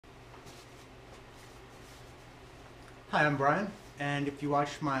Hi, I'm Brian, and if you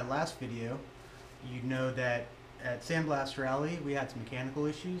watched my last video, you know that at Sandblast Rally we had some mechanical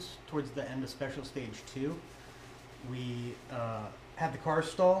issues. Towards the end of Special Stage 2, we had the car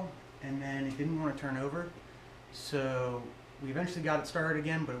stall, and then it didn't want to turn over, so we eventually got it started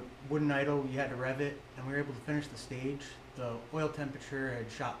again, but it wouldn't idle. You had to rev it, and we were able to finish the stage. The oil temperature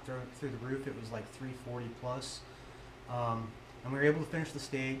had shot through the roof. It was like 340 plus, and we were able to finish the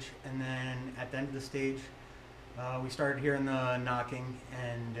stage, and then at the end of the stage, we started hearing the knocking,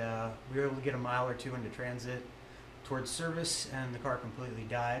 and we were able to get a mile or two into transit towards service, and the car completely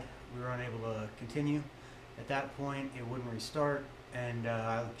died. We were unable to continue. At that point, it wouldn't restart, and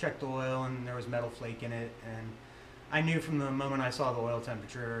I checked the oil, and there was metal flake in it, and I knew from the moment I saw the oil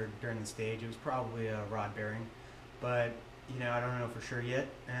temperature during the stage it was probably a rod bearing, but I don't know for sure yet,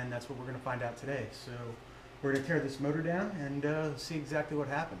 and that's what we're going to find out today. So we're going to tear this motor down and see exactly what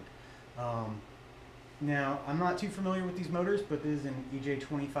happened. Now, I'm not too familiar with these motors, but this is an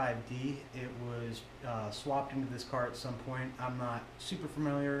EJ25D. It was swapped into this car at some point. I'm not super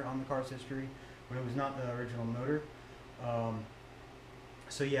familiar on the car's history, but it was not the original motor.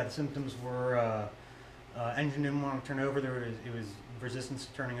 So yeah, the symptoms were engine didn't want to turn over. It was resistance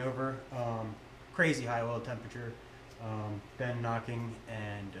to turning over, crazy high oil temperature, then knocking,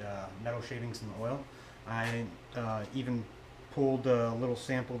 and metal shavings in the oil. I even pulled a little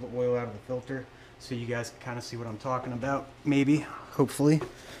sample of the oil out of the filter, so you guys can kind of see what I'm talking about, maybe, hopefully.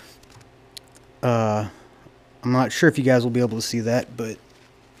 I'm not sure if you guys will be able to see that, but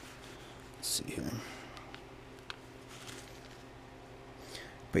let's see here.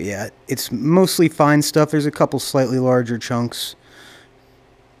 But yeah, it's mostly fine stuff. There's a couple slightly larger chunks,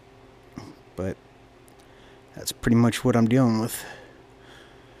 but that's pretty much what I'm dealing with.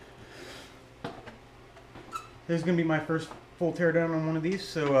 This is going to be my first full teardown on one of these,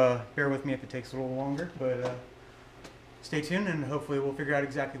 so bear with me if it takes a little longer, but stay tuned and hopefully we'll figure out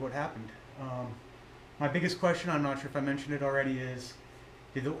exactly what happened. My biggest question, I'm not sure if I mentioned it already, is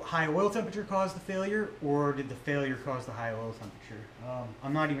did the high oil temperature cause the failure, or did the failure cause the high oil temperature?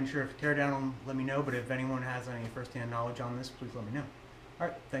 I'm not even sure if teardown will let me know, but if anyone has any first-hand knowledge on this, please let me know.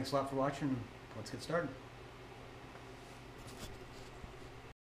 Alright, thanks a lot for watching. Let's get started.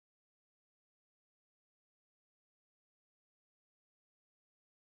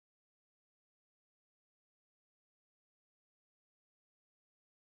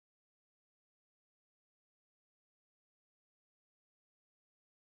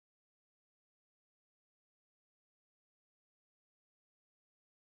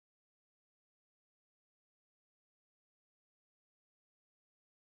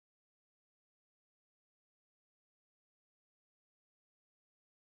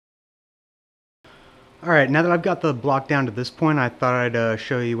 Alright, now that I've got the block down to this point, I thought I'd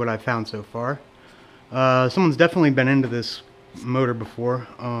show you what I found so far. Someone's definitely been into this motor before.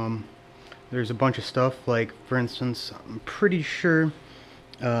 There's a bunch of stuff, like, for instance, I'm pretty sure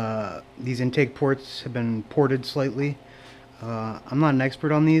these intake ports have been ported slightly. I'm not an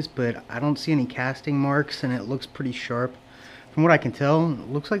expert on these, but I don't see any casting marks, and it looks pretty sharp. From what I can tell, it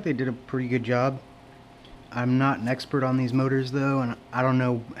looks like they did a pretty good job. I'm not an expert on these motors, though, and I don't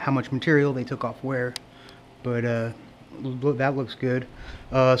know how much material they took off where. But that looks good.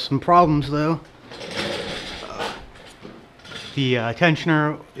 Some problems though. The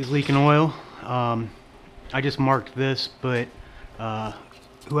tensioner is leaking oil. I just marked this, but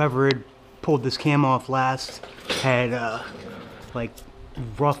whoever had pulled this cam off last had like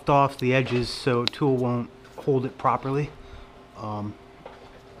roughed off the edges so a tool won't hold it properly.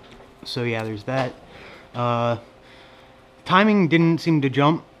 So yeah, there's that. Timing didn't seem to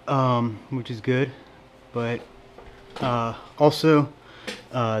jump, which is good. But also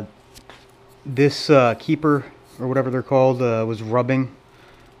this keeper, or whatever they're called, was rubbing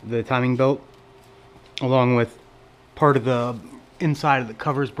the timing belt, along with part of the inside of the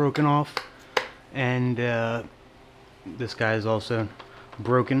covers broken off, and this guy is also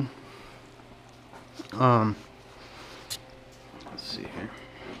broken. Let's see here.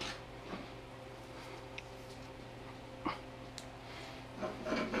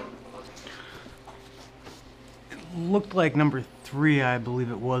 Looked like number 3, I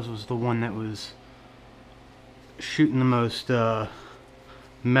believe it was the one that was shooting the most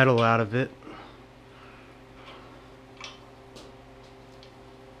metal out of it.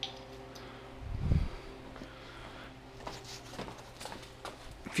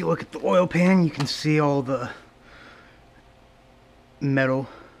 If you look at the oil pan, you can see all the metal.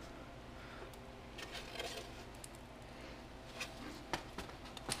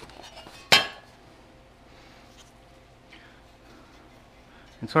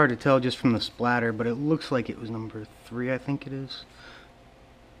 It's hard to tell just from the splatter, but it looks like it was number 3, I think it is.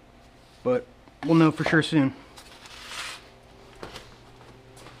 But we'll know for sure soon.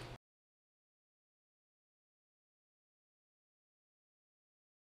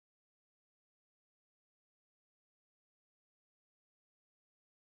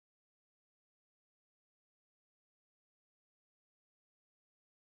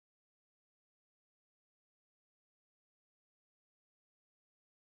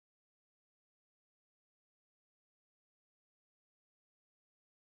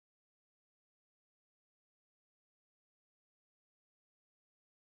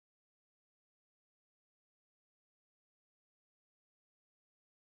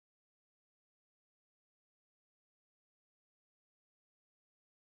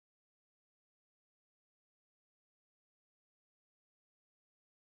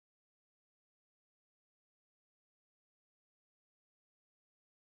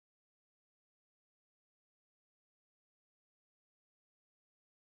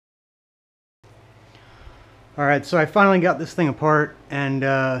 Alright, so I finally got this thing apart, and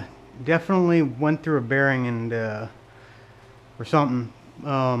definitely went through a bearing and or something.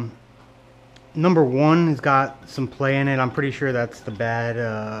 Number 1 has got some play in it. I'm pretty sure that's the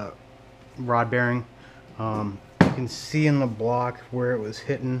bad rod bearing. You can see in the block where it was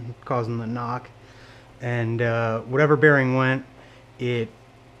hitting, causing the knock. And whatever bearing went, it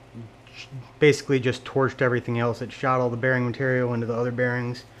basically just torched everything else. It shot all the bearing material into the other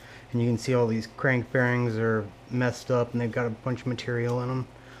bearings. And you can see all these crank bearings are messed up and they've got a bunch of material in them.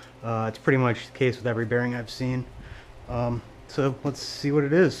 It's pretty much the case with every bearing I've seen. So let's see what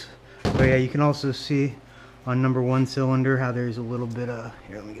it is. But yeah, you can also see on number 1 cylinder how there's a little bit of,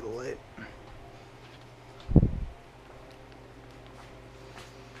 here, let me get a light.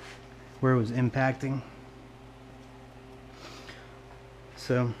 Where it was impacting.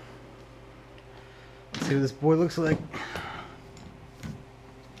 So let's see what this boy looks like.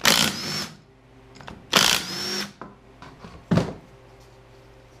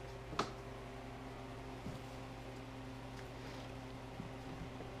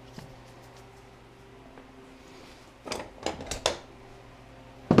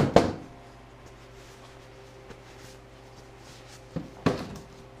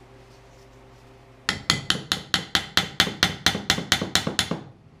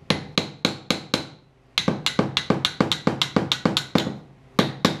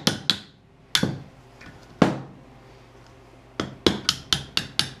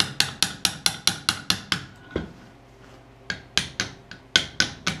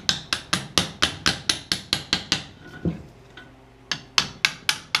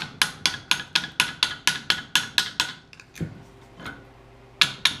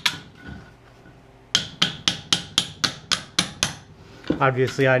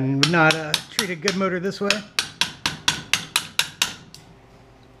 Obviously, I would not treat a good motor this way.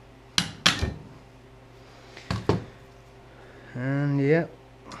 And yep,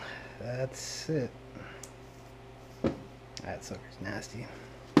 that's it. That sucker's nasty.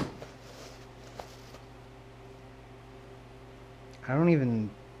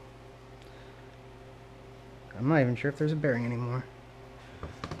 I'm not even sure if there's a bearing anymore.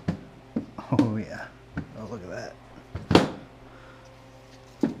 Oh yeah. Oh, look at that.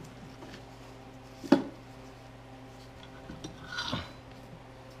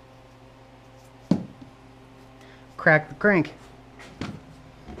 Cracked the crank.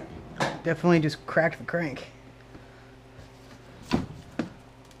 Definitely just cracked the crank.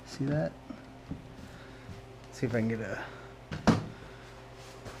 See that? Let's see if I can get a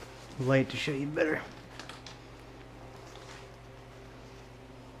light to show you better.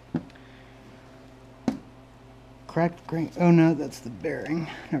 Cracked the crank. Oh no, that's the bearing.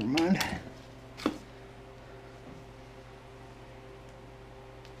 Never mind.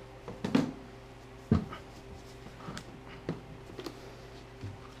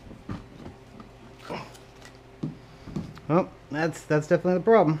 Well, that's definitely the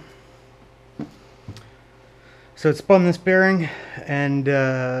problem. So it spun this bearing and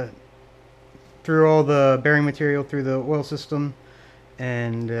threw all the bearing material through the oil system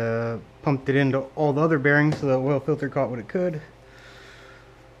and pumped it into all the other bearings so the oil filter caught what it could,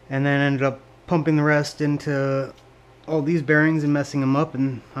 and then ended up pumping the rest into all these bearings and messing them up.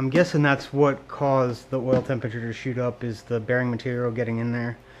 And I'm guessing that's what caused the oil temperature to shoot up, is the bearing material getting in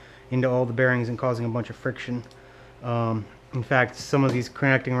there into all the bearings and causing a bunch of friction. In fact, some of these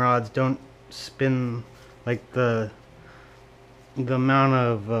connecting rods don't spin, like the amount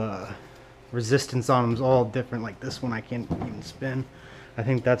of resistance on them is all different. Like this one I can't even spin. I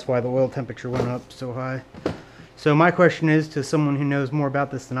think that's why the oil temperature went up so high. So my question is, to someone who knows more about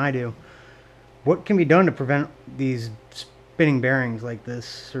this than I do, what can be done to prevent these spinning bearings like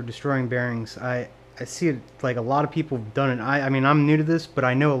this, or destroying bearings? I see it like a lot of people have done it. I mean, I'm new to this, but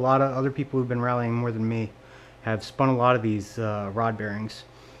I know a lot of other people who've been rallying more than me have spun a lot of these rod bearings.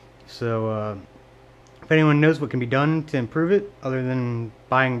 So if anyone knows what can be done to improve it, other than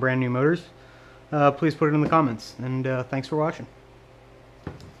buying brand new motors, please put it in the comments. And thanks for watching.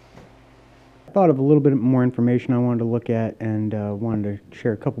 I thought of a little bit more information I wanted to look at, and wanted to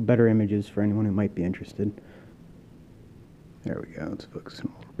share a couple better images for anyone who might be interested. There we go, let's focus in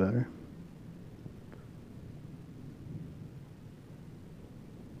a little better.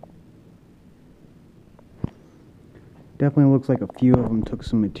 Definitely looks like a few of them took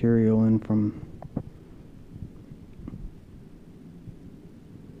some material in from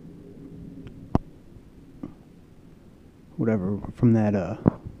whatever, from that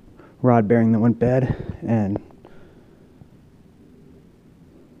rod bearing that went bad, and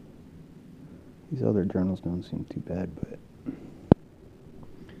these other journals don't seem too bad, but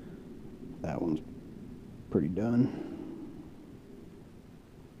that one's pretty done.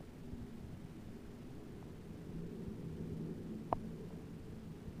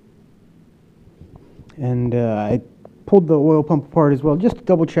 And I pulled the oil pump apart as well, just to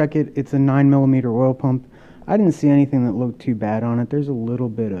double check it. It's a 9mm oil pump. I didn't see anything that looked too bad on it. There's a little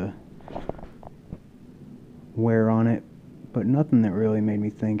bit of wear on it, but nothing that really made me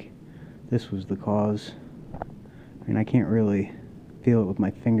think this was the cause. I mean, I can't really feel it with my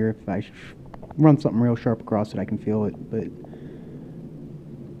finger. If I run something real sharp across it, I can feel it, but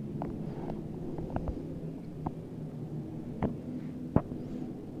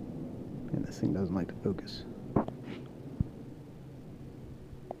and this thing doesn't like to focus.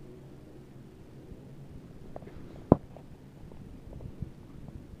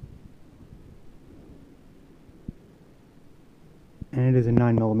 And it is a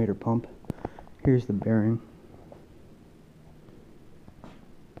 9mm pump. Here's the bearing.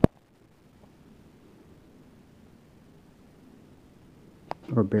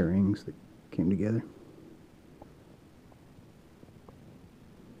 Or bearings that came together.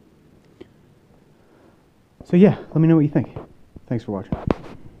 So yeah, let me know what you think. Thanks for watching.